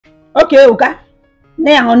Okay, okay.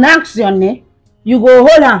 Now on action, you go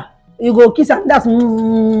hold her, you go kiss her. That's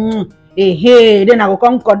hey. Then I go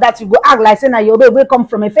come cut that. You go act like saying your baby come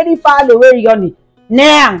from a very far away, Yoni.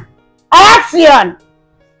 Now, action.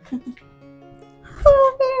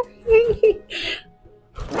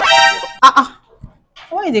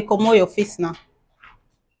 Why they come on your face now?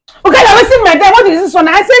 Okay, you're wasting my time. What is this one?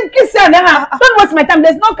 I said kiss her. Don't waste my time.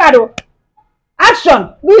 There's no card.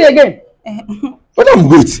 Action. Do it again. Madam,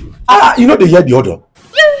 wait. You know they hear the order.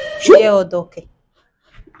 Yeah, Odour, okay.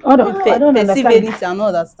 Odour, I don't understand. Anything, I know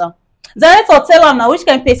understand. Director, tell am now which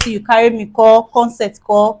kind of person you carry me call concert,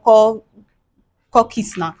 call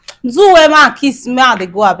kiss now. Do where man kiss me and they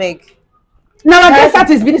go abeg. Now I guess that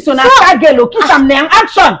is video so now start girl kiss am now.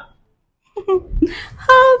 Action.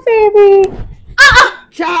 Oh baby.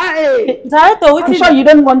 Child. Director, I'm sure you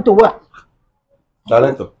don't want to work.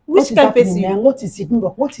 Director. Which kind of person? What is it?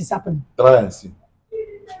 What is happening? Try and see.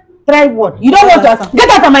 Try what? You don't want to get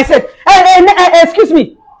out of my set. Excuse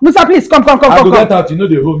me. Musa, please come. I go get out, you know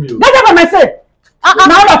they hold me. Get out of my set.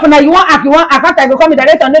 Now you want act, after I go call me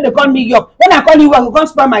director, and then they call me York. When I call you, I go come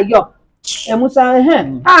spoil my York. Musa,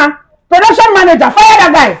 production manager, fire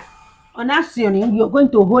that guy. On action, you're going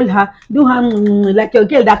to hold her, do her like your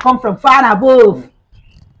girl that come from far above.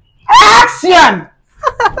 Action!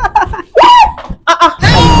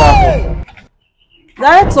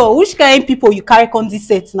 Director, which kind of people you carry on this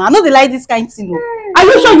set now? I know they like this kind of thing. Are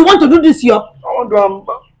you sure you want to do this here? I want to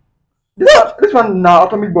this one now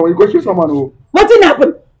atomic bomb. You go shoot someone who. What did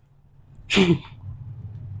happen?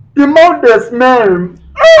 The mouth the smell.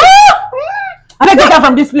 I get out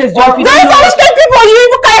from this place, John. Director, which kind of people you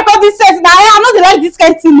even carry on this set now? I know they like this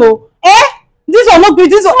kind of thing. This one not good.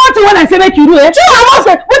 This one. What you want I say make you do? True, I must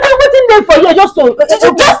say. Waiting there for you just to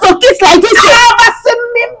kiss like this.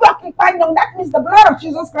 That means the blood of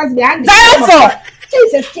Jesus Christ behind you. Director.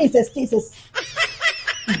 Jesus.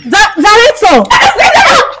 Director.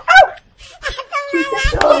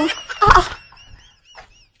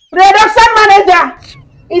 Production manager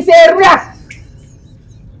is a rat.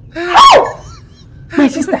 Oh, my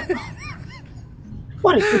sister.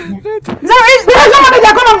 What is it? Production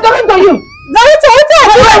manager, come, I'm talking to you. Director,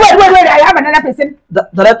 wait. I have another person.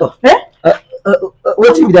 Director.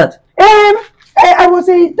 What is that? I was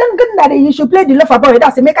thinking that you should play the love about it.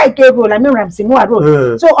 That's a make I care role. I mean, I'm saying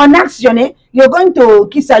role. So on action, you're going to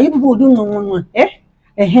kiss her. You people do no.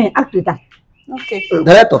 Act with that. Okay.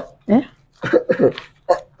 Director.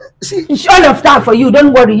 It's all of that for you.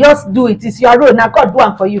 Don't worry. Just do it. It's your role. Now God do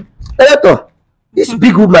one for you. Director. This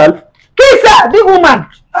big woman. Kiss her, big woman.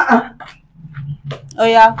 Oh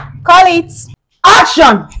yeah. Call it.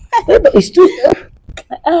 Action. It's too.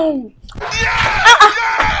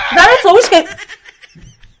 Director, which can?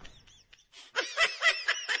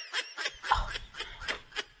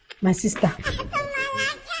 My sister.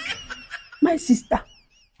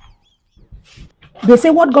 They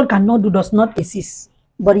say what God cannot do does not exist,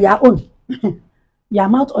 but your own, your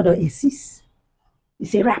mouth order exists.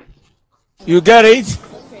 It's a rap. You get it?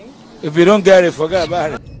 Okay. If you don't get it, forget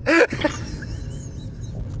about it.